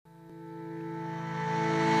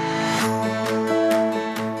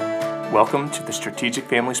Welcome to the Strategic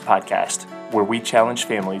Families Podcast, where we challenge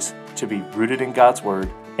families to be rooted in God's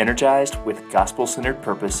Word, energized with gospel-centered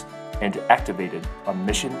purpose, and activated on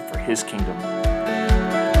mission for His kingdom.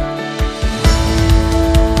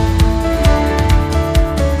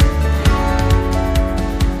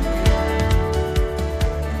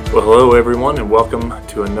 Well, hello everyone, and welcome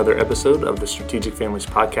to another episode of the Strategic Families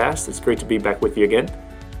Podcast. It's great to be back with you again.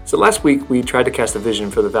 So last week, we tried to cast a vision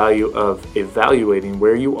for the value of evaluating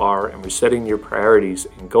where you are and resetting your priorities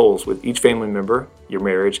and goals with each family member, your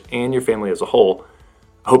marriage, and your family as a whole.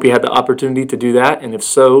 I hope you had the opportunity to do that, and if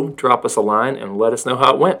so, drop us a line and let us know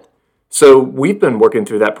how it went. So we've been working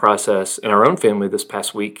through that process in our own family this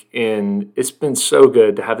past week, and it's been so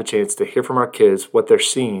good to have a chance to hear from our kids what they're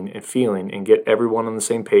seeing and feeling and get everyone on the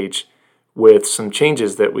same page with some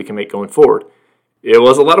changes that we can make going forward. It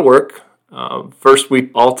was a lot of work. First, we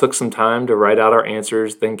all took some time to write out our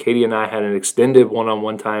answers. Then Katie and I had an extended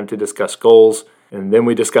one-on-one time to discuss goals. And then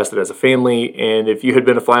we discussed it as a family. And if you had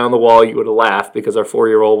been a fly on the wall, you would have laughed because our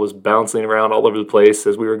 4-year-old was bouncing around all over the place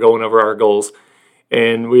as we were going over our goals.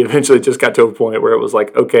 And we eventually just got to a point where it was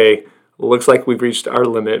like, okay, looks like we've reached our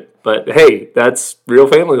limit. But hey, that's real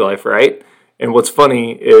family life, right? And what's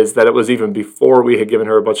funny is that it was even before we had given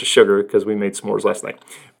her a bunch of sugar because we made s'mores last night.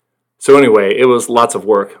 So anyway, it was lots of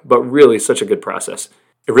work, but really such a good process.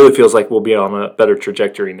 It really feels like we'll be on a better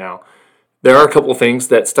trajectory now. There are a couple of things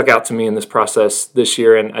that stuck out to me in this process this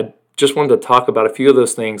year, and I just wanted to talk about a few of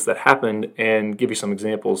those things that happened and give you some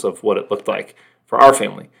examples of what it looked like for our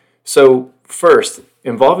family. So first,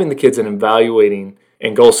 involving the kids in evaluating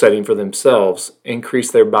and goal setting for themselves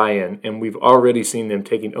increased their buy-in, and we've already seen them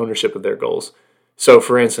taking ownership of their goals. So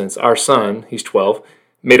for instance, our son, he's 12,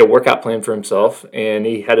 made a workout plan for himself, and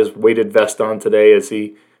he had his weighted vest on today as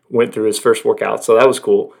he went through his first workout, so that was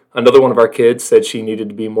cool. Another one of our kids said she needed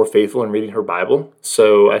to be more faithful in reading her Bible,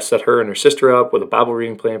 so I set her and her sister up with a Bible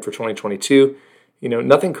reading plan for 2022.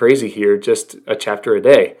 Nothing crazy here, just a chapter a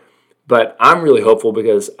day. But I'm really hopeful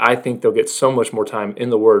because I think they'll get so much more time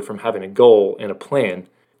in the Word from having a goal and a plan.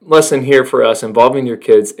 Lesson here for us, involving your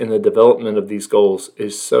kids in the development of these goals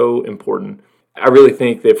is so important. I really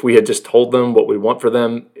think that if we had just told them what we want for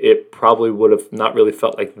them, it probably would have not really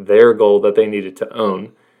felt like their goal that they needed to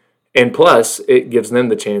own. And plus, it gives them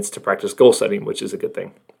the chance to practice goal setting, which is a good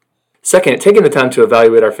thing. Second, taking the time to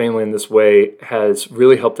evaluate our family in this way has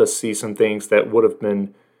really helped us see some things that would have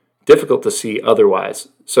been difficult to see otherwise.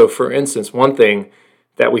 So for instance, one thing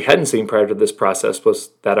that we hadn't seen prior to this process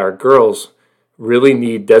was that our girls really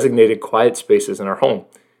need designated quiet spaces in our home.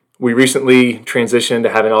 We recently transitioned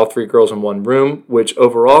to having all 3 girls in one room, which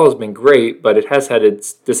overall has been great, but it has had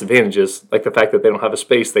its disadvantages, like the fact that they don't have a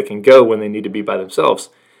space they can go when they need to be by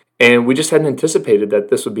themselves. And we just hadn't anticipated that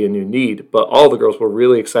this would be a new need, but all the girls were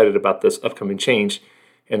really excited about this upcoming change,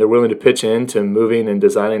 and they're willing to pitch in to moving and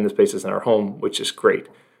designing the spaces in our home, which is great.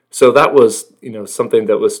 So that was, something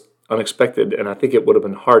that was unexpected, and I think it would have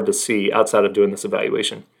been hard to see outside of doing this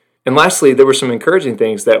evaluation. And lastly, there were some encouraging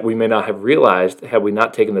things that we may not have realized had we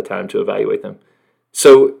not taken the time to evaluate them.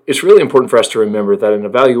 So it's really important for us to remember that an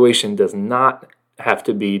evaluation does not have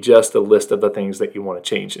to be just a list of the things that you want to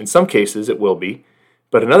change. In some cases, it will be,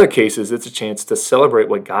 but in other cases, it's a chance to celebrate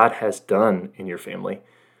what God has done in your family.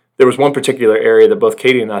 There was one particular area that both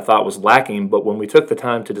Katie and I thought was lacking, but when we took the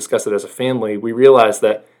time to discuss it as a family, we realized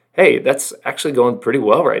that, hey, that's actually going pretty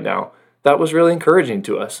well right now. That was really encouraging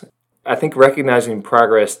to us. I think recognizing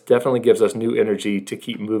progress definitely gives us new energy to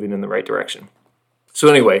keep moving in the right direction. So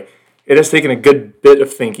anyway, it has taken a good bit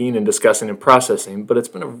of thinking and discussing and processing, but it's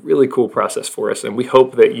been a really cool process for us, and we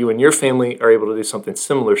hope that you and your family are able to do something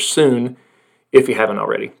similar soon if you haven't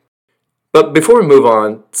already. But before we move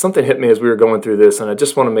on, something hit me as we were going through this, and I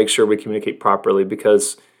just want to make sure we communicate properly,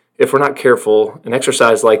 because if we're not careful, an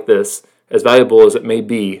exercise like this, as valuable as it may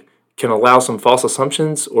be, can allow some false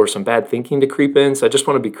assumptions or some bad thinking to creep in. So I just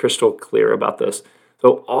want to be crystal clear about this.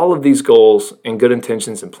 So all of these goals and good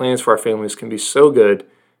intentions and plans for our families can be so good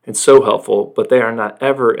and so helpful, but they are not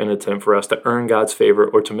ever an attempt for us to earn God's favor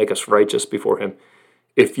or to make us righteous before Him.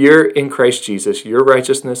 If you're in Christ Jesus, your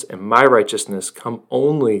righteousness and my righteousness come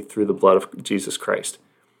only through the blood of Jesus Christ.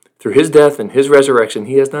 Through His death and His resurrection,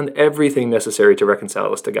 He has done everything necessary to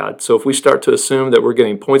reconcile us to God. So if we start to assume that we're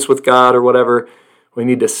getting points with God or whatever, we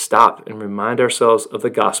need to stop and remind ourselves of the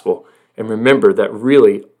gospel and remember that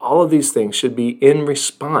really all of these things should be in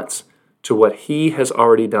response to what He has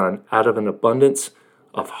already done out of an abundance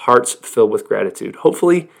of hearts filled with gratitude.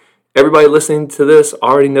 Hopefully, everybody listening to this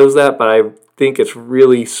already knows that, but I think it's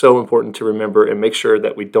really so important to remember and make sure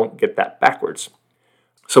that we don't get that backwards.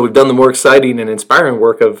 So we've done the more exciting and inspiring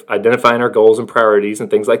work of identifying our goals and priorities and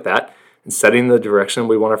things like that. and setting the direction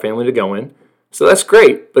we want our family to go in. So that's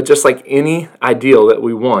great, but just like any ideal that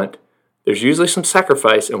we want, there's usually some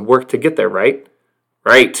sacrifice and work to get there, right?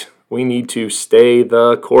 Right. We need to stay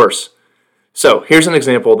the course. So here's an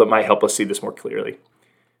example that might help us see this more clearly.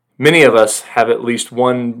 Many of us have at least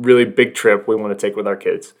one really big trip we want to take with our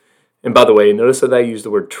kids. And by the way, notice that I use the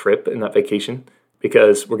word trip and not vacation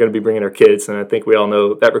because we're going to be bringing our kids, and I think we all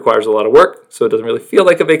know that requires a lot of work, so it doesn't really feel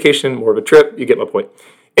like a vacation, more of a trip. You get my point.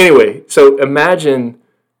 Anyway, so imagine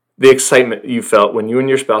the excitement you felt when you and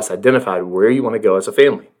your spouse identified where you want to go as a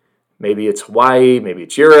family. Maybe it's Hawaii, maybe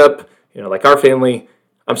it's Europe, like our family.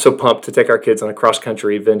 I'm so pumped to take our kids on a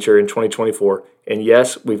cross-country adventure in 2024. And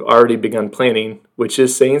yes, we've already begun planning, which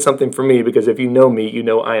is saying something for me because if you know me, you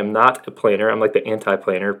know I am not a planner. I'm like the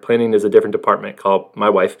anti-planner. Planning is a different department called my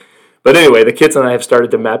wife. But anyway, the kids and I have started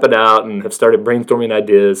to map it out and have started brainstorming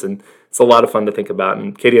ideas, and it's a lot of fun to think about.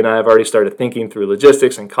 And Katie and I have already started thinking through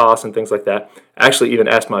logistics and costs and things like that. I actually even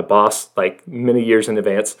asked my boss like many years in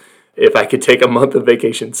advance if I could take a month of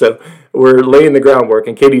vacation. So we're laying the groundwork,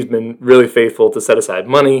 and Katie's been really faithful to set aside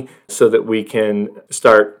money so that we can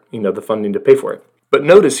start, the funding to pay for it. But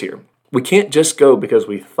notice here, we can't just go because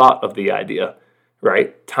we thought of the idea,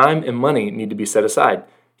 right? Time and money need to be set aside.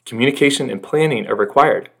 Communication and planning are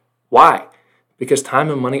required. Why? Because time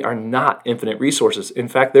and money are not infinite resources. In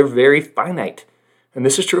fact, they're very finite. And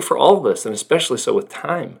this is true for all of us, and especially so with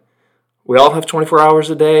time. We all have 24 hours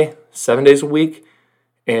a day, 7 days a week,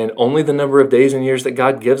 and only the number of days and years that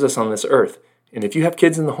God gives us on this earth. And if you have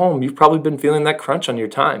kids in the home, you've probably been feeling that crunch on your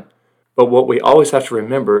time. But what we always have to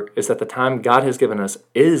remember is that the time God has given us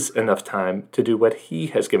is enough time to do what He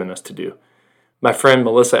has given us to do. My friend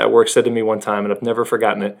Melissa at work said to me one time, and I've never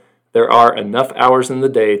forgotten it, there are enough hours in the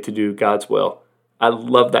day to do God's will. I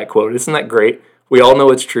love that quote. Isn't that great? We all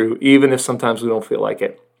know it's true, even if sometimes we don't feel like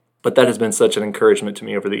it. But that has been such an encouragement to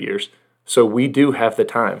me over the years. So we do have the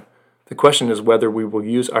time. The question is whether we will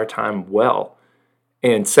use our time well.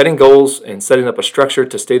 And setting goals and setting up a structure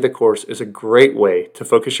to stay the course is a great way to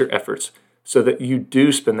focus your efforts so that you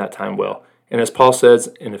do spend that time well. And as Paul says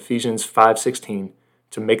in Ephesians 5:16,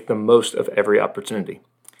 to make the most of every opportunity.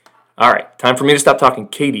 All right, time for me to stop talking.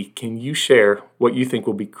 Katie, can you share what you think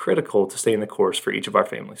will be critical to stay in the course for each of our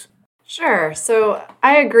families? Sure. So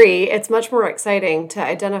I agree. It's much more exciting to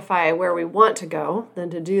identify where we want to go than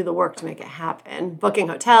to do the work to make it happen. Booking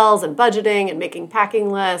hotels and budgeting and making packing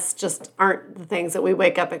lists just aren't the things that we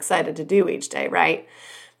wake up excited to do each day, right?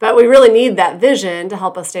 But we really need that vision to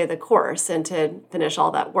help us stay the course and to finish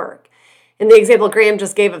all that work. In the example Graham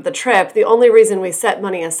just gave of the trip, the only reason we set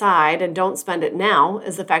money aside and don't spend it now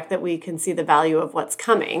is the fact that we can see the value of what's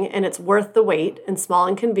coming, and it's worth the wait and small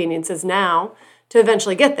inconveniences now to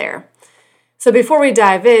eventually get there. So before we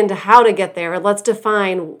dive into how to get there, let's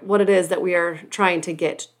define what it is that we are trying to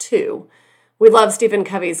get to. We love Stephen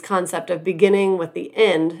Covey's concept of beginning with the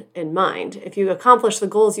end in mind. If you accomplish the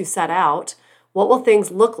goals you set out, what will things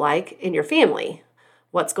look like in your family?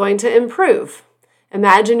 What's going to improve?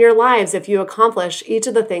 Imagine your lives if you accomplish each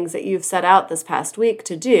of the things that you've set out this past week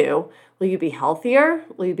to do. Will you be healthier?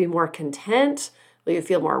 Will you be more content? Will you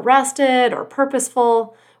feel more rested or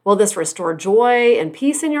purposeful? Will this restore joy and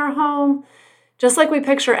peace in your home? Just like we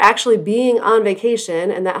picture actually being on vacation,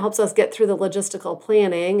 and that helps us get through the logistical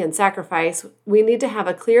planning and sacrifice, we need to have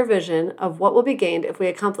a clear vision of what will be gained if we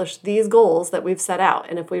accomplish these goals that we've set out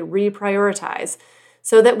and if we reprioritize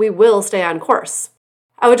so that we will stay on course.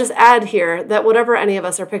 I would just add here that whatever any of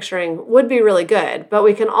us are picturing would be really good, but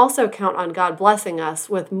we can also count on God blessing us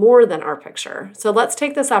with more than our picture. So let's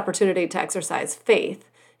take this opportunity to exercise faith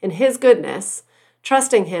in His goodness,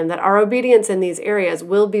 trusting Him that our obedience in these areas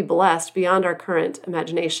will be blessed beyond our current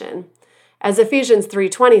imagination. As Ephesians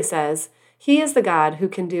 3:20 says, He is the God who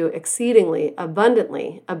can do exceedingly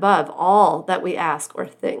abundantly above all that we ask or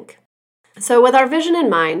think. So with our vision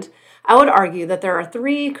in mind, I would argue that there are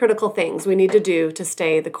 3 critical things we need to do to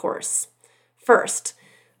stay the course. First,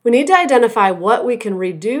 we need to identify what we can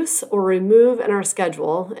reduce or remove in our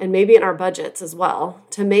schedule, and maybe in our budgets as well,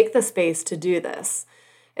 to make the space to do this.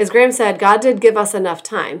 As Graham said, God did give us enough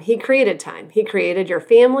time. He created time. He created your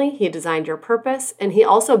family. He designed your purpose, and He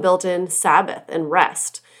also built in Sabbath and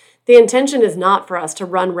rest. The intention is not for us to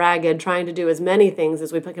run ragged trying to do as many things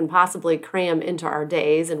as we can possibly cram into our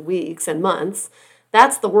days and weeks and months.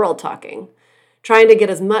 That's the world talking, trying to get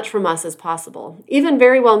as much from us as possible. Even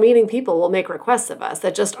very well-meaning people will make requests of us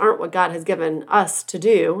that just aren't what God has given us to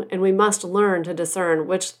do, and we must learn to discern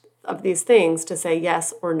which of these things to say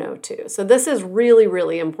yes or no to. So this is really,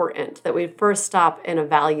 really important that we first stop and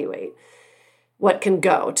evaluate. what can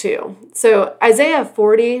go too. So Isaiah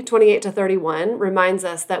 40:28-31 reminds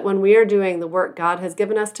us that when we are doing the work God has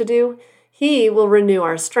given us to do, He will renew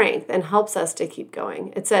our strength and helps us to keep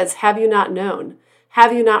going. It says, "Have you not known?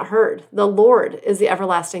 Have you not heard? The Lord is the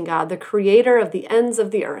everlasting God, the creator of the ends of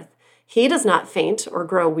the earth. He does not faint or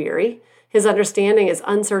grow weary. His understanding is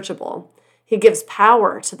unsearchable. He gives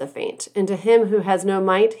power to the faint, and to him who has no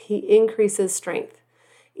might, he increases strength.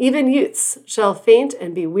 Even youths shall faint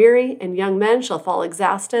and be weary, and young men shall fall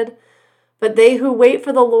exhausted. But they who wait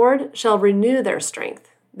for the Lord shall renew their strength.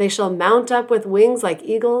 They shall mount up with wings like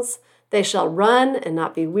eagles. They shall run and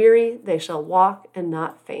not be weary. They shall walk and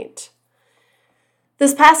not faint."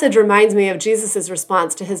 This passage reminds me of Jesus'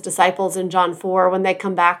 response to his disciples in John 4 when they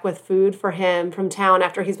come back with food for him from town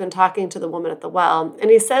after he's been talking to the woman at the well. And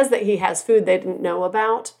he says that he has food they didn't know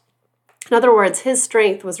about. In other words, his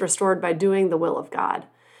strength was restored by doing the will of God.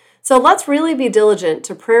 So let's really be diligent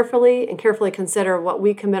to prayerfully and carefully consider what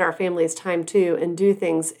we commit our family's time to and do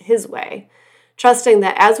things his way, trusting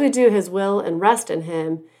that as we do his will and rest in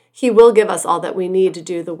him, he will give us all that we need to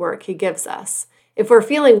do the work he gives us. If we're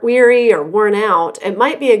feeling weary or worn out, it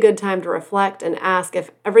might be a good time to reflect and ask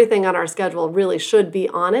if everything on our schedule really should be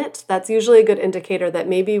on it. That's usually a good indicator that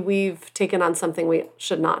maybe we've taken on something we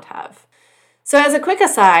should not have. So as a quick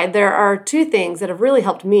aside, there are 2 things that have really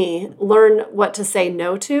helped me learn what to say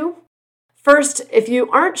no to. First, if you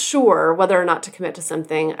aren't sure whether or not to commit to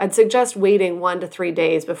something, I'd suggest waiting 1 to 3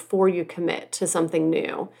 days before you commit to something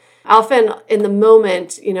new. Often in the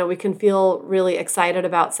moment, we can feel really excited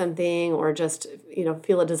about something or just,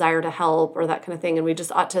 feel a desire to help or that kind of thing. And we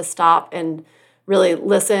just ought to stop and really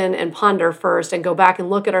listen and ponder first and go back and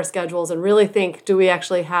look at our schedules and really think, do we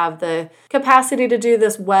actually have the capacity to do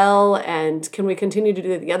this well? And can we continue to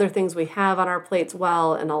do the other things we have on our plates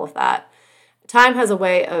well and all of that? Time has a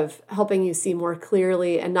way of helping you see more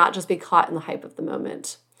clearly and not just be caught in the hype of the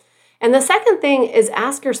moment. And the second thing is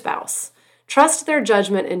ask your spouse. Trust their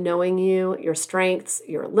judgment in knowing you, your strengths,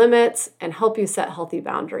 your limits, and help you set healthy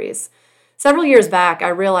boundaries. Several years back, I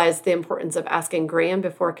realized the importance of asking Graham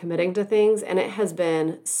before committing to things, and it has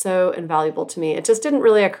been so invaluable to me. It just didn't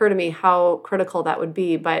really occur to me how critical that would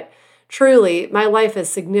be, but truly, my life is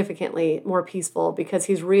significantly more peaceful because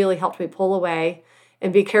he's really helped me pull away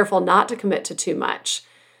and be careful not to commit to too much.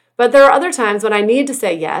 But there are other times when I need to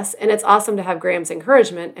say yes, and it's awesome to have Graham's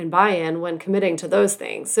encouragement and buy-in when committing to those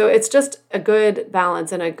things. So it's just a good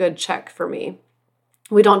balance and a good check for me.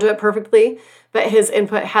 We don't do it perfectly, but his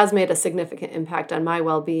input has made a significant impact on my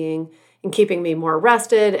well-being and keeping me more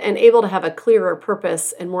rested and able to have a clearer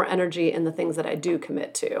purpose and more energy in the things that I do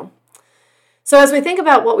commit to. So as we think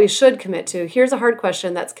about what we should commit to, here's a hard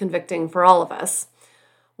question that's convicting for all of us.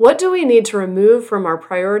 What do we need to remove from our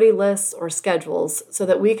priority lists or schedules so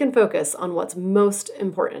that we can focus on what's most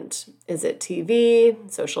important? Is it TV,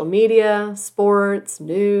 social media, sports,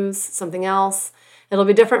 news, something else? It'll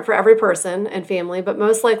be different for every person and family, but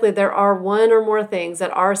most likely there are 1 or more things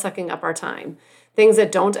that are sucking up our time. Things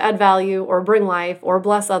that don't add value or bring life or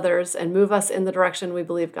bless others and move us in the direction we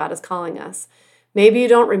believe God is calling us. Maybe you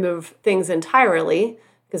don't remove things entirely,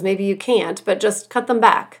 because maybe you can't, but just cut them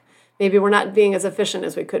back. Maybe we're not being as efficient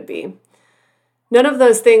as we could be. None of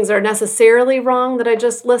those things are necessarily wrong that I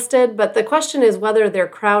just listed, but the question is whether they're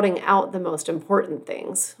crowding out the most important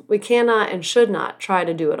things. We cannot and should not try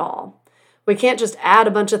to do it all. We can't just add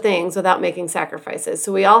a bunch of things without making sacrifices.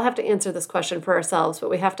 So we all have to answer this question for ourselves, but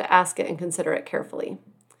we have to ask it and consider it carefully.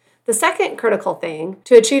 The second critical thing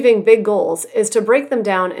to achieving big goals is to break them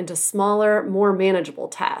down into smaller, more manageable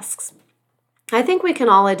tasks. I think we can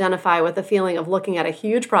all identify with the feeling of looking at a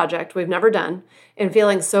huge project we've never done and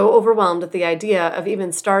feeling so overwhelmed at the idea of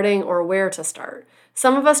even starting or where to start.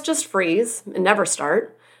 Some of us just freeze and never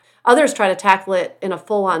start. Others try to tackle it in a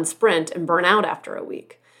full-on sprint and burn out after a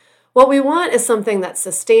week. What we want is something that's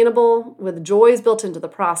sustainable with joys built into the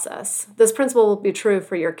process. This principle will be true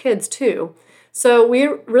for your kids too. So we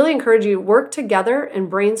really encourage you work together and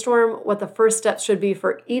brainstorm what the first steps should be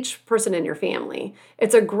for each person in your family.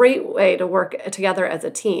 It's a great way to work together as a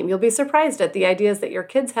team. You'll be surprised at the ideas that your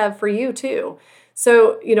kids have for you too.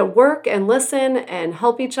 So, work and listen and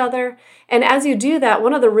help each other. And as you do that,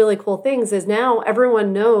 one of the really cool things is now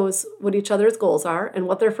everyone knows what each other's goals are and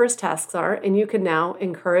what their first tasks are. And you can now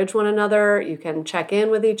encourage one another. You can check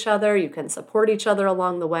in with each other. You can support each other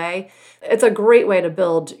along the way. It's a great way to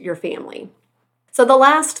build your family. So the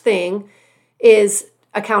last thing is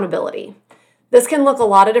accountability. This can look a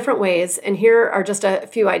lot of different ways, and here are just a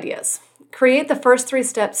few ideas. Create the first 3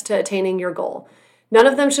 steps to attaining your goal. None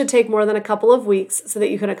of them should take more than a couple of weeks so that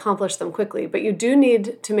you can accomplish them quickly, but you do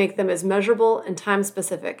need to make them as measurable and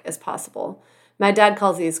time-specific as possible. My dad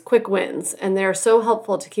calls these quick wins, and they're so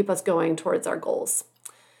helpful to keep us going towards our goals.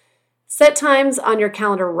 Set times on your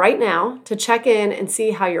calendar right now to check in and see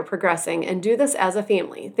how you're progressing, and do this as a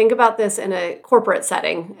family. Think about this in a corporate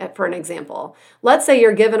setting, for an example. Let's say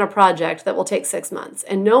you're given a project that will take 6 months,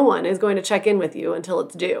 and no one is going to check in with you until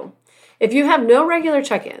it's due. If you have no regular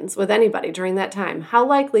check-ins with anybody during that time, how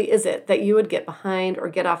likely is it that you would get behind or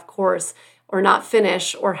get off course or not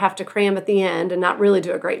finish or have to cram at the end and not really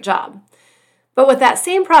do a great job? But with that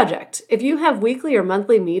same project, if you have weekly or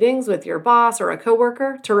monthly meetings with your boss or a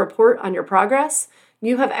coworker to report on your progress,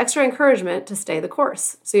 you have extra encouragement to stay the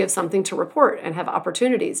course. So you have something to report and have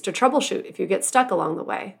opportunities to troubleshoot if you get stuck along the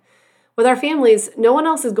way. With our families, no one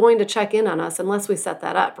else is going to check in on us unless we set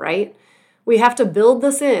that up, right? We have to build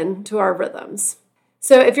this in to our rhythms.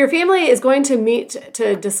 So if your family is going to meet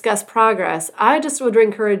to discuss progress, I just would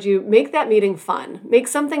encourage you, make that meeting fun. Make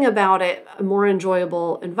something about it a more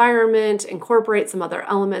enjoyable environment, incorporate some other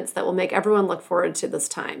elements that will make everyone look forward to this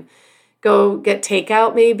time. Go get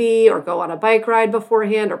takeout maybe, or go on a bike ride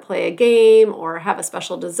beforehand, or play a game, or have a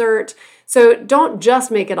special dessert. So don't just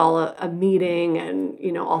make it all a meeting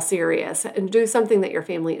and, all serious, and do something that your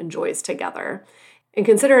family enjoys together. And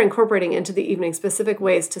consider incorporating into the evening specific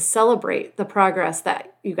ways to celebrate the progress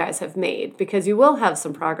that you guys have made, because you will have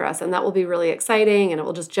some progress, and that will be really exciting, and it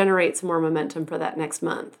will just generate some more momentum for that next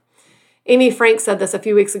month. Amy Frank said this a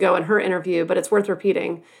few weeks ago in her interview, but it's worth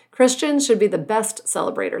repeating. Christians should be the best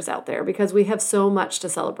celebrators out there because we have so much to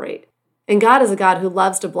celebrate. And God is a God who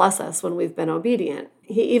loves to bless us when we've been obedient.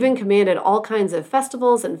 He even commanded all kinds of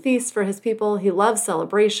festivals and feasts for his people. He loves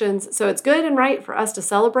celebrations. So it's good and right for us to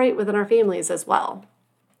celebrate within our families as well.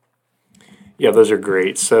 Yeah, those are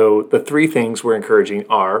great. So the 3 things we're encouraging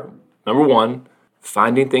are, number 1,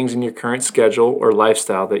 finding things in your current schedule or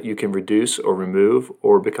lifestyle that you can reduce or remove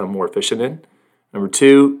or become more efficient in. Number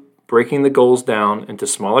 2, breaking the goals down into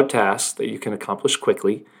smaller tasks that you can accomplish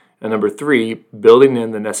quickly. And number 3, building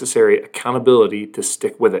in the necessary accountability to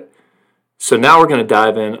stick with it. So now we're going to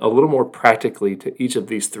dive in a little more practically to each of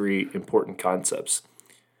these 3 important concepts.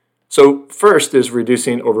 So first is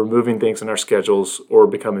reducing or removing things in our schedules or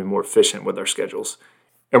becoming more efficient with our schedules.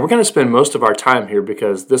 And we're going to spend most of our time here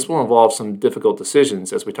because this will involve some difficult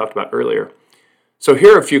decisions, as we talked about earlier. So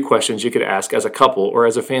here are a few questions you could ask as a couple or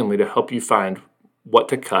as a family to help you find what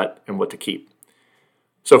to cut and what to keep.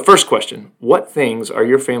 So first question, what things are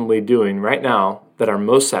your family doing right now that are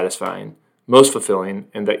most satisfying, most fulfilling,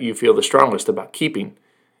 and that you feel the strongest about keeping?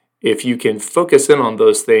 If you can focus in on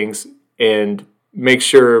those things and make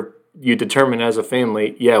sure you determine as a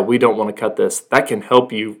family, yeah, we don't want to cut this, that can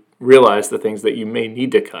help you realize the things that you may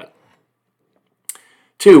need to cut.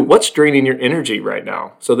 2, what's draining your energy right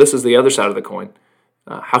now? So this is the other side of the coin.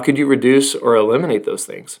 How could you reduce or eliminate those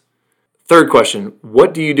things? Third question,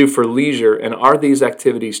 what do you do for leisure, and are these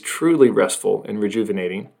activities truly restful and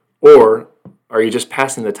rejuvenating, or are you just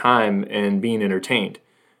passing the time and being entertained?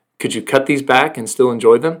 Could you cut these back and still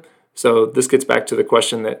enjoy them? So this gets back to the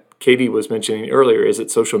question that Katie was mentioning earlier. Is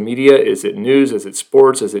it social media? Is it news? Is it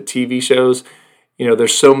sports? Is it TV shows?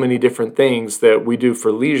 There's so many different things that we do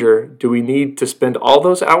for leisure. Do we need to spend all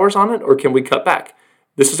those hours on it, or can we cut back?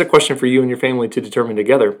 This is a question for you and your family to determine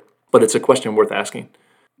together, but it's a question worth asking.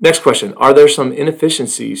 Next question, are there some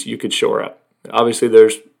inefficiencies you could shore up? Obviously,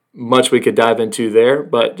 there's much we could dive into there,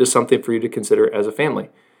 but just something for you to consider as a family.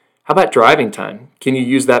 How about driving time? Can you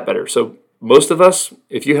use that better? So most of us,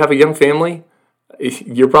 if you have a young family,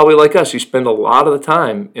 you're probably like us. You spend a lot of the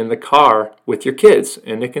time in the car with your kids,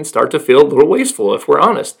 and it can start to feel a little wasteful if we're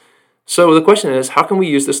honest. So the question is, how can we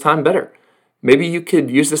use this time better? Maybe you could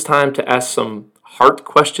use this time to ask some heart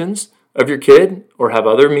questions of your kid or have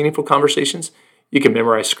other meaningful conversations. You can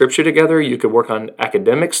memorize scripture together. You could work on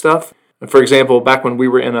academic stuff. And for example, back when we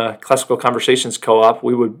were in a classical conversations co-op,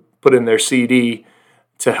 we would put in their CD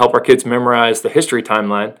to help our kids memorize the history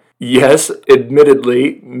timeline. Yes,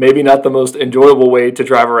 admittedly, maybe not the most enjoyable way to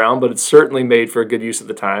drive around, but it's certainly made for a good use of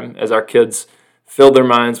the time as our kids filled their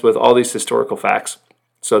minds with all these historical facts.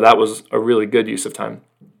 So that was a really good use of time.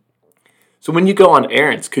 So when you go on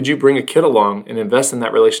errands, could you bring a kid along and invest in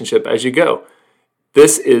that relationship as you go?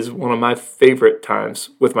 This is one of my favorite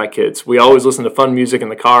times with my kids. We always listen to fun music in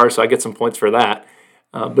the car, so I get some points for that.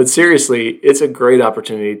 But seriously, it's a great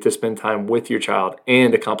opportunity to spend time with your child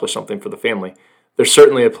and accomplish something for the family. There's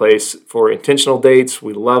certainly a place for intentional dates.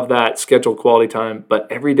 We love that, scheduled quality time, but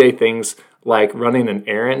everyday things like running an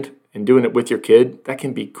errand and doing it with your kid, that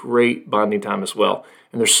can be great bonding time as well.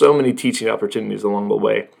 And there's so many teaching opportunities along the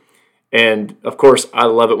way. And of course, I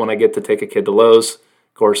love it when I get to take a kid to Lowe's.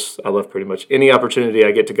 Of course, I love pretty much any opportunity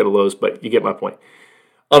I get to go to Lowe's, but you get my point.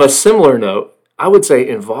 On a similar note, I would say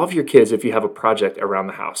involve your kids if you have a project around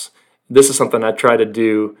the house. This is something I try to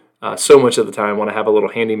do so much of the time when I have a little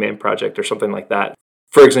handyman project or something like that.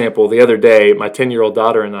 For example, the other day, my 10-year-old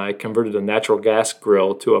daughter and I converted a natural gas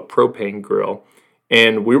grill to a propane grill,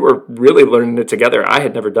 and we were really learning it together. I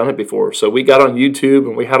had never done it before, so we got on YouTube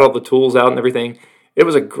and we had all the tools out and everything. It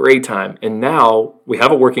was a great time, and now we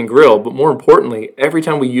have a working grill, but more importantly, every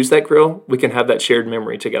time we use that grill, we can have that shared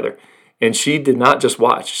memory together. And she did not just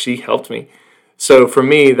watch, she helped me. So for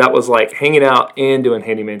me, that was like hanging out and doing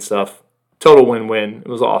handyman stuff. Total win-win. It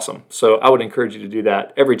was awesome. So I would encourage you to do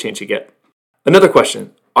that every chance you get. Another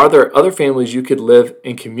question, are there other families you could live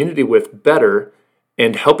in community with better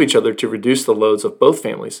and help each other to reduce the loads of both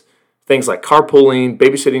families? Things like carpooling,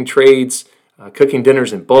 babysitting trades, cooking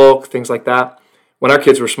dinners in bulk, things like that. When our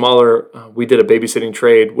kids were smaller, we did a babysitting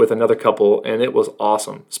trade with another couple, and it was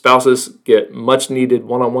awesome. Spouses get much needed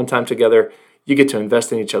one-on-one time together. You get to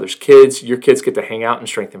invest in each other's kids. Your kids get to hang out and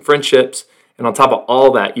strengthen friendships. And on top of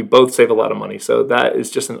all that, you both save a lot of money. So that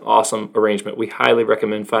is just an awesome arrangement. We highly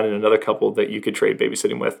recommend finding another couple that you could trade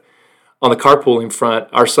babysitting with. On the carpooling front,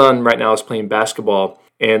 our son right now is playing basketball,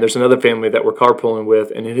 and there's another family that we're carpooling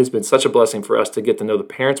with, and it has been such a blessing for us to get to know the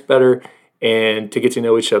parents better and to get to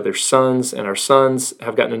know each other's sons, and our sons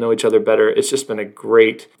have gotten to know each other better. It's just been a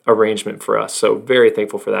great arrangement for us. So very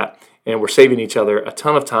thankful for that. And we're saving each other a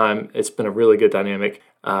ton of time. It's been a really good dynamic,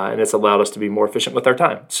 and it's allowed us to be more efficient with our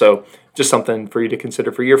time. So just something for you to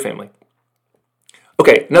consider for your family.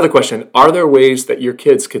 Okay, another question. Are there ways that your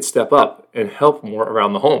kids could step up and help more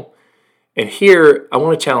around the home? And here, I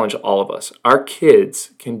want to challenge all of us. Our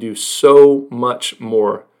kids can do so much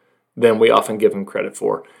more than we often give them credit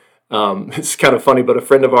for. It's kind of funny, but a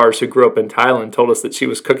friend of ours who grew up in Thailand told us that she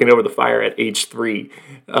was cooking over the fire at age 3.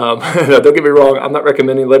 Don't get me wrong, I'm not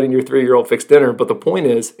recommending letting your 3-year-old fix dinner, but the point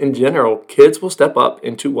is, in general, kids will step up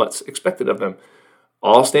into what's expected of them.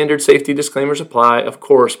 All standard safety disclaimers apply, of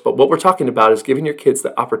course, but what we're talking about is giving your kids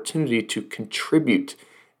the opportunity to contribute.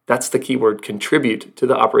 That's the key word, contribute to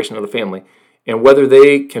the operation of the family. And whether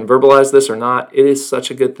they can verbalize this or not, it is such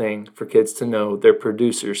a good thing for kids to know they're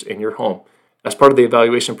producers in your home. As part of the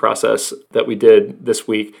evaluation process that we did this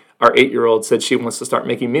week, our 8-year-old said she wants to start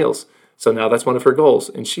making meals. So now that's one of her goals,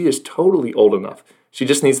 and she is totally old enough. She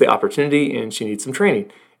just needs the opportunity, and she needs some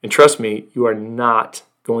training. And trust me, you are not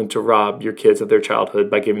going to rob your kids of their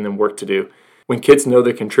childhood by giving them work to do. When kids know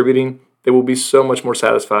they're contributing, they will be so much more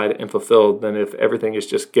satisfied and fulfilled than if everything is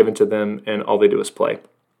just given to them and all they do is play.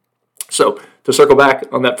 So to circle back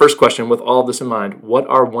on that first question, with all of this in mind, what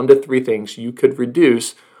are 1 to 3 things you could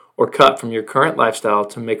reduce or cut from your current lifestyle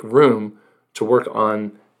to make room to work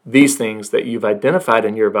on these things that you've identified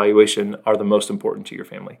in your evaluation are the most important to your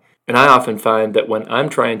family? And I often find that when I'm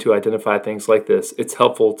trying to identify things like this, it's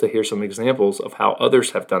helpful to hear some examples of how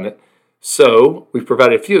others have done it. So we've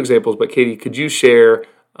provided a few examples, but Katie, could you share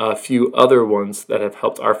a few other ones that have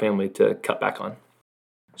helped our family to cut back on?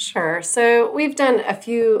 Sure. So we've done a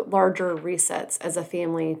few larger resets as a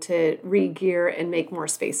family to re-gear and make more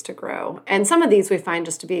space to grow. And some of these we find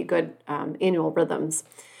just to be good annual rhythms.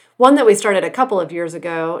 One that we started a couple of years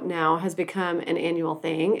ago now has become an annual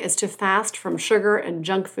thing is to fast from sugar and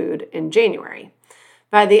junk food in January.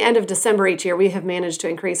 By the end of December each year, we have managed to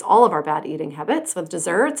increase all of our bad eating habits with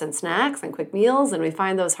desserts and snacks and quick meals, and we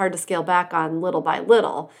find those hard to scale back on little by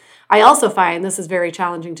little. I also find this is very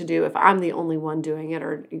challenging to do if I'm the only one doing it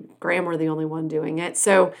or Graham were the only one doing it.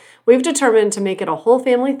 So we've determined to make it a whole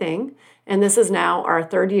family thing, and this is now our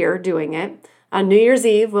 3rd year doing it. On New Year's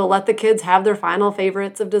Eve, we'll let the kids have their final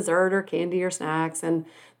favorites of dessert or candy or snacks, and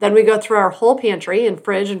then we go through our whole pantry and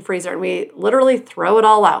fridge and freezer, and we literally throw it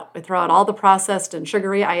all out. We throw out all the processed and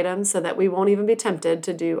sugary items so that we won't even be tempted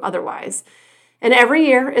to do otherwise. And every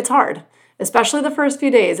year, it's hard, especially the first few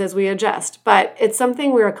days as we adjust, but it's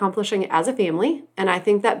something we're accomplishing as a family, and I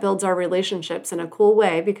think that builds our relationships in a cool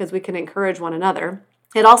way because we can encourage one another.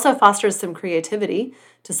 It also fosters some creativity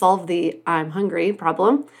to solve the I'm hungry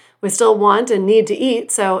problem. We still want and need to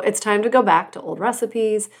eat, so it's time to go back to old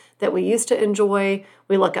recipes that we used to enjoy.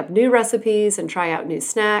 We look up new recipes and try out new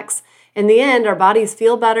snacks. In the end, our bodies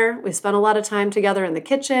feel better. We spent a lot of time together in the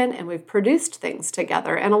kitchen, and we've produced things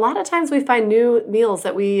together. And a lot of times we find new meals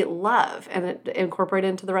that we love and incorporate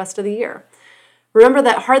into the rest of the year. Remember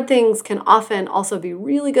that hard things can often also be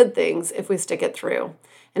really good things if we stick it through.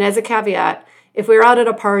 And as a caveat, if we're out at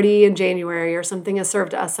a party in January or something is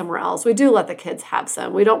served to us somewhere else, we do let the kids have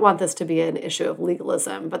some. We don't want this to be an issue of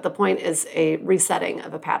legalism, but the point is a resetting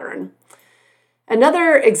of a pattern.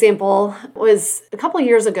 Another example was a couple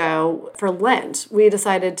years ago for Lent, we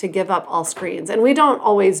decided to give up all screens. And we don't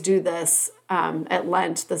always do this at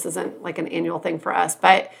Lent. This isn't like an annual thing for us,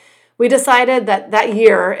 but we decided that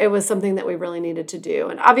year it was something that we really needed to do.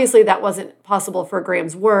 And obviously that wasn't possible for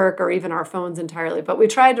Graham's work or even our phones entirely, but we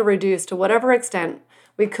tried to reduce to whatever extent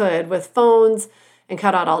we could with phones and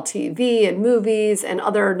cut out all TV and movies and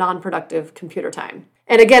other non-productive computer time.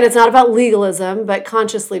 And again, it's not about legalism, but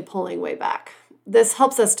consciously pulling way back. This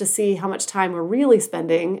helps us to see how much time we're really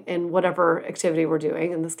spending in whatever activity we're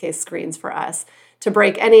doing, in this case, screens for us, to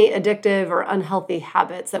break any addictive or unhealthy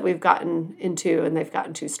habits that we've gotten into and they've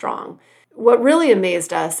gotten too strong. What really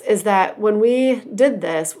amazed us is that when we did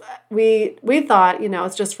this, we thought,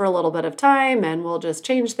 it's just for a little bit of time and we'll just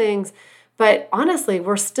change things. But honestly,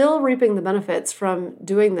 we're still reaping the benefits from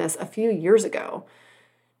doing this a few years ago.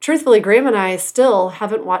 Truthfully, Graham and I still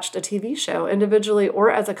haven't watched a TV show individually or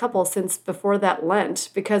as a couple since before that Lent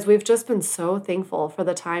because we've just been so thankful for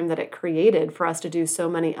the time that it created for us to do so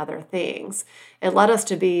many other things. It led us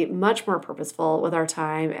to be much more purposeful with our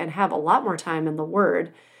time and have a lot more time in the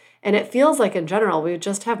Word. And it feels like in general, we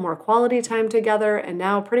just have more quality time together. And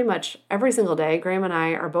now pretty much every single day, Graham and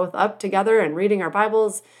I are both up together and reading our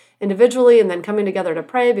Bibles individually and then coming together to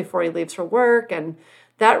pray before he leaves for work. And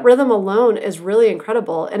that rhythm alone is really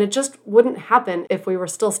incredible, and it just wouldn't happen if we were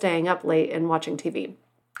still staying up late and watching TV.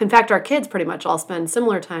 In fact, our kids pretty much all spend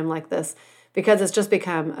similar time like this because it's just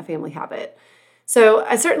become a family habit. So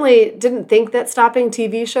I certainly didn't think that stopping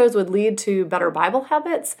TV shows would lead to better Bible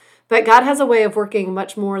habits, but God has a way of working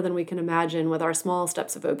much more than we can imagine with our small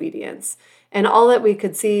steps of obedience. And all that we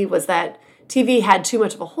could see was that TV had too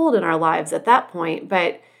much of a hold in our lives at that point,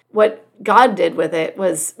 but what God did with it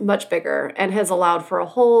was much bigger and has allowed for a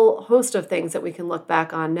whole host of things that we can look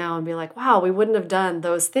back on now and be like, wow, we wouldn't have done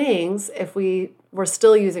those things if we were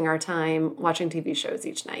still using our time watching TV shows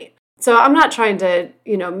each night. So I'm not trying to,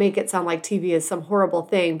 make it sound like TV is some horrible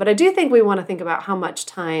thing, but I do think we want to think about how much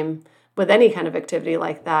time with any kind of activity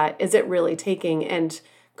like that is it really taking, and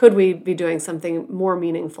could we be doing something more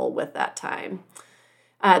meaningful with that time?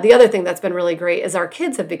 The other thing that's been really great is our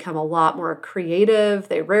kids have become a lot more creative.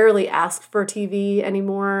 They rarely ask for TV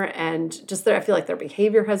anymore, and I feel like their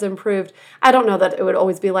behavior has improved. I don't know that it would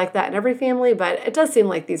always be like that in every family, but it does seem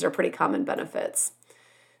like these are pretty common benefits.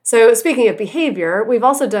 So speaking of behavior, we've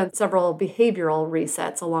also done several behavioral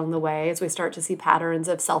resets along the way as we start to see patterns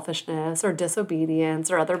of selfishness or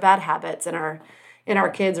disobedience or other bad habits in our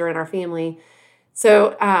kids or in our family.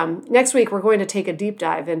 So next week, we're going to take a deep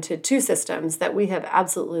dive into 2 systems that we have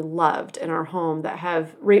absolutely loved in our home that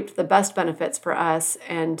have reaped the best benefits for us,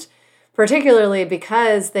 and particularly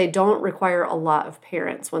because they don't require a lot of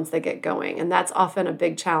parents once they get going. And that's often a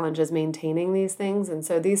big challenge, is maintaining these things. And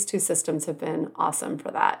so these 2 systems have been awesome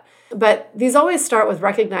for that. But these always start with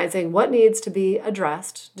recognizing what needs to be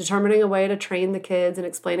addressed, determining a way to train the kids, and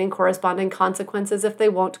explaining corresponding consequences if they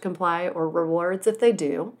won't comply or rewards if they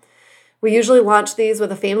do. We usually launch these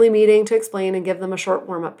with a family meeting to explain and give them a short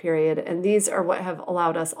warm-up period, and these are what have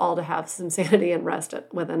allowed us all to have some sanity and rest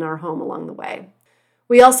within our home along the way.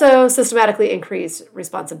 We also systematically increase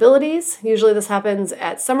responsibilities. Usually this happens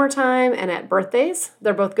at summertime and at birthdays.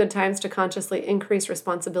 They're both good times to consciously increase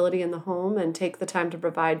responsibility in the home and take the time to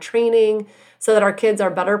provide training so that our kids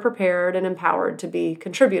are better prepared and empowered to be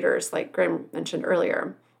contributors, like Graham mentioned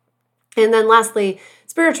earlier. And then lastly,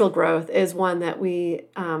 spiritual growth is one that we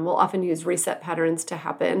will often use reset patterns to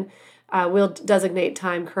happen. We'll designate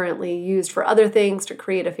time currently used for other things to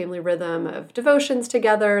create a family rhythm of devotions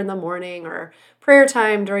together in the morning or prayer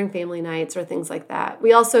time during family nights or things like that.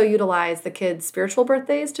 We also utilize the kids' spiritual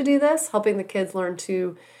birthdays to do this, helping the kids learn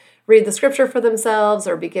to read the scripture for themselves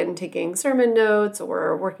or begin taking sermon notes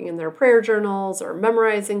or working in their prayer journals or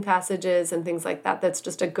memorizing passages and things like that. That's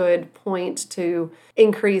just a good point to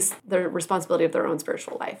increase the responsibility of their own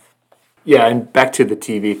spiritual life. Yeah, and back to the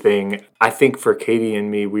TV thing, I think for Katie and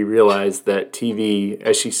me, we realized that TV,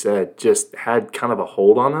 as she said, just had kind of a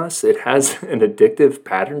hold on us. It has an addictive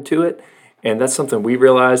pattern to it, and that's something we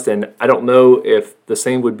realized, and I don't know if the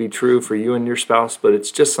same would be true for you and your spouse, but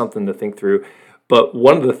it's just something to think through. But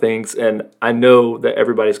one of the things, and I know that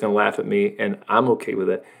everybody's going to laugh at me, and I'm okay with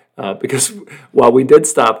it, because while we did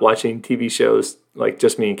stop watching TV shows, like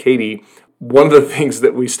just me and Katie, one of the things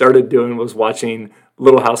that we started doing was watching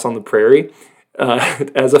Little House on the Prairie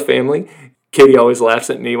as a family. Katie always laughs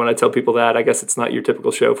at me when I tell people that. I guess it's not your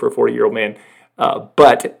typical show for a 40-year-old man.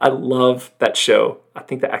 But I love that show. I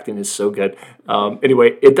think the acting is so good.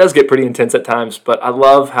 Anyway, it does get pretty intense at times, but I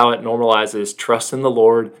love how it normalizes trust in the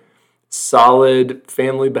Lord, solid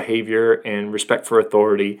family behavior, and respect for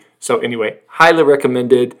authority. So anyway, highly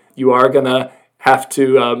recommended. You are going to have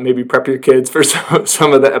to maybe prep your kids for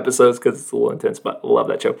some of the episodes because it's a little intense, but I love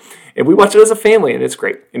that show. And we watch it as a family, and it's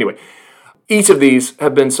great. Anyway, each of these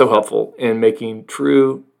have been so helpful in making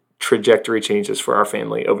true trajectory changes for our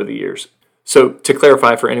family over the years. So to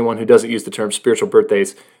clarify for anyone who doesn't use the term spiritual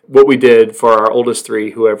birthdays, what we did for our oldest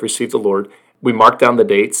three who have received the Lord, we marked down the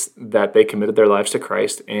dates that they committed their lives to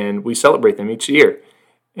Christ, and we celebrate them each year.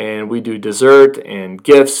 And we do dessert and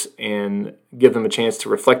gifts and give them a chance to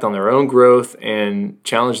reflect on their own growth and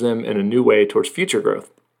challenge them in a new way towards future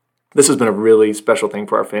growth. This has been a really special thing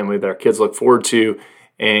for our family that our kids look forward to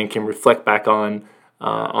and can reflect back on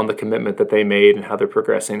the commitment that they made and how they're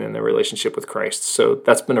progressing in their relationship with Christ. So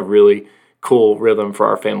that's been a really cool rhythm for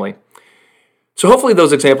our family. So hopefully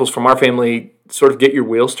those examples from our family sort of get your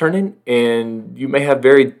wheels turning, and you may have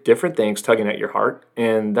very different things tugging at your heart,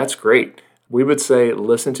 and that's great. We would say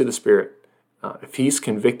listen to the Spirit. If He's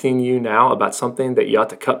convicting you now about something that you ought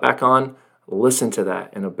to cut back on, listen to that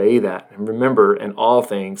and obey that. And remember, in all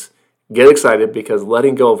things, get excited, because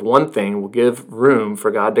letting go of one thing will give room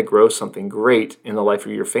for God to grow something great in the life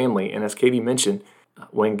of your family. And as Katie mentioned,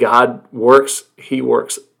 when God works, He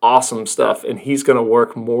works awesome stuff, and He's going to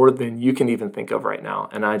work more than you can even think of right now.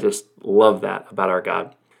 And I just love that about our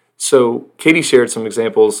God. So Katie shared some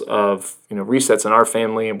examples of resets in our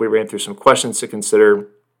family, and we ran through some questions to consider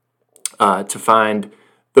to find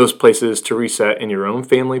those places to reset in your own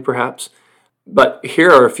family, perhaps. But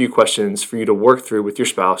here are a few questions for you to work through with your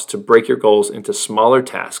spouse to break your goals into smaller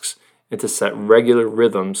tasks and to set regular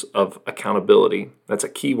rhythms of accountability. That's a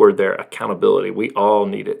key word there, accountability. We all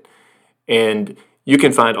need it. And you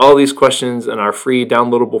can find all these questions in our free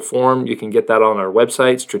downloadable form. You can get that on our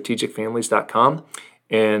website, strategicfamilies.com.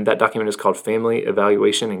 And that document is called Family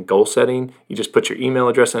Evaluation and Goal Setting. You just put your email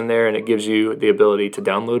address in there and it gives you the ability to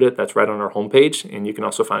download it. That's right on our homepage. And you can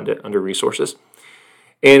also find it under resources.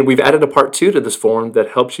 And we've added a part 2 to this form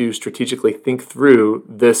that helps you strategically think through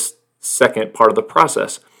this second part of the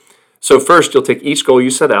process. So first, you'll take each goal you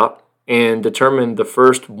set out and determine the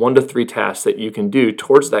first 1 to 3 tasks that you can do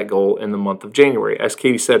towards that goal in the month of January. As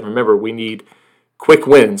Katie said, remember, we need quick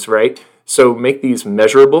wins, right? So make these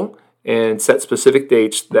measurable and set specific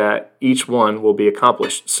dates that each one will be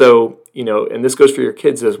accomplished. So, and this goes for your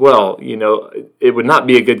kids as well. It would not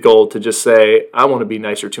be a good goal to just say, I want to be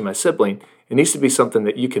nicer to my sibling. It needs to be something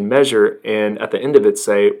that you can measure and at the end of it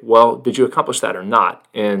say, well, did you accomplish that or not?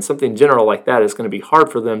 And something general like that is going to be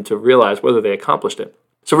hard for them to realize whether they accomplished it.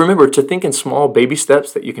 So remember to think in small baby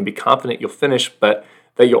steps that you can be confident you'll finish, but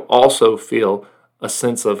that you'll also feel a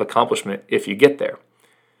sense of accomplishment if you get there.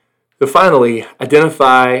 So finally,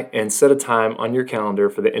 identify and set a time on your calendar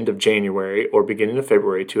for the end of January or beginning of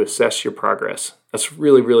February to assess your progress. That's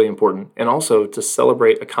really, really important. And also to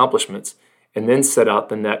celebrate accomplishments, and then set out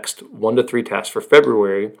the next 1 to 3 tasks for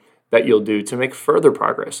February that you'll do to make further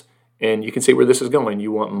progress. And you can see where this is going.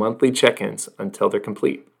 You want monthly check-ins until they're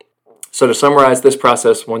complete. So to summarize this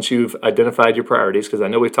process, once you've identified your priorities, because I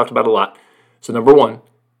know we've talked about a lot. So number 1,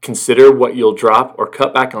 consider what you'll drop or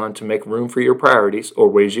cut back on to make room for your priorities or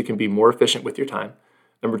ways you can be more efficient with your time.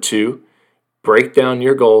 Number 2, break down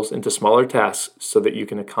your goals into smaller tasks so that you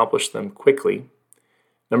can accomplish them quickly.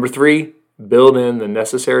 Number 3, build in the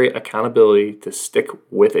necessary accountability to stick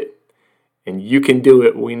with it. And you can do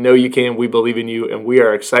it. We know you can. We believe in you. And we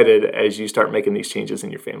are excited as you start making these changes in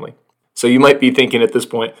your family. So you might be thinking at this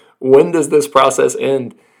point, when does this process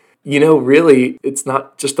end? Really, it's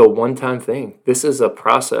not just a one-time thing. This is a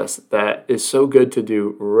process that is so good to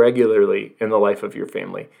do regularly in the life of your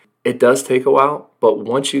family. It does take a while, but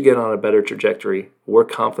once you get on a better trajectory, we're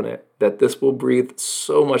confident that this will breathe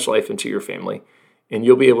so much life into your family. And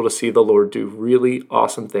you'll be able to see the Lord do really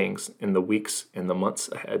awesome things in the weeks and the months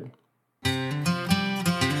ahead.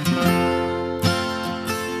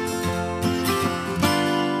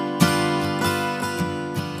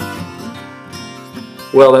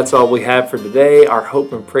 Well, that's all we have for today. Our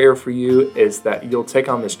hope and prayer for you is that you'll take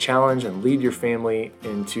on this challenge and lead your family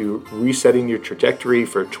into resetting your trajectory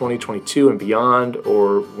for 2022 and beyond,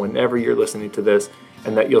 or whenever you're listening to this,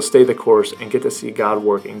 and that you'll stay the course and get to see God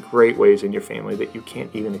work in great ways in your family that you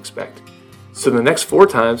can't even expect. So the next 4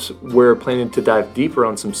 times, we're planning to dive deeper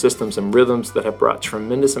on some systems and rhythms that have brought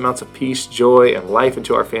tremendous amounts of peace, joy, and life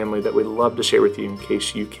into our family that we'd love to share with you in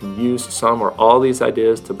case you can use some or all these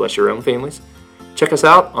ideas to bless your own families. Check us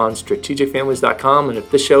out on strategicfamilies.com, and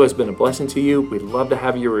if this show has been a blessing to you, we'd love to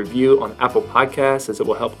have your review on Apple Podcasts as it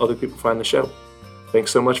will help other people find the show.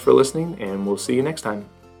 Thanks so much for listening, and we'll see you next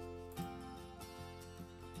time.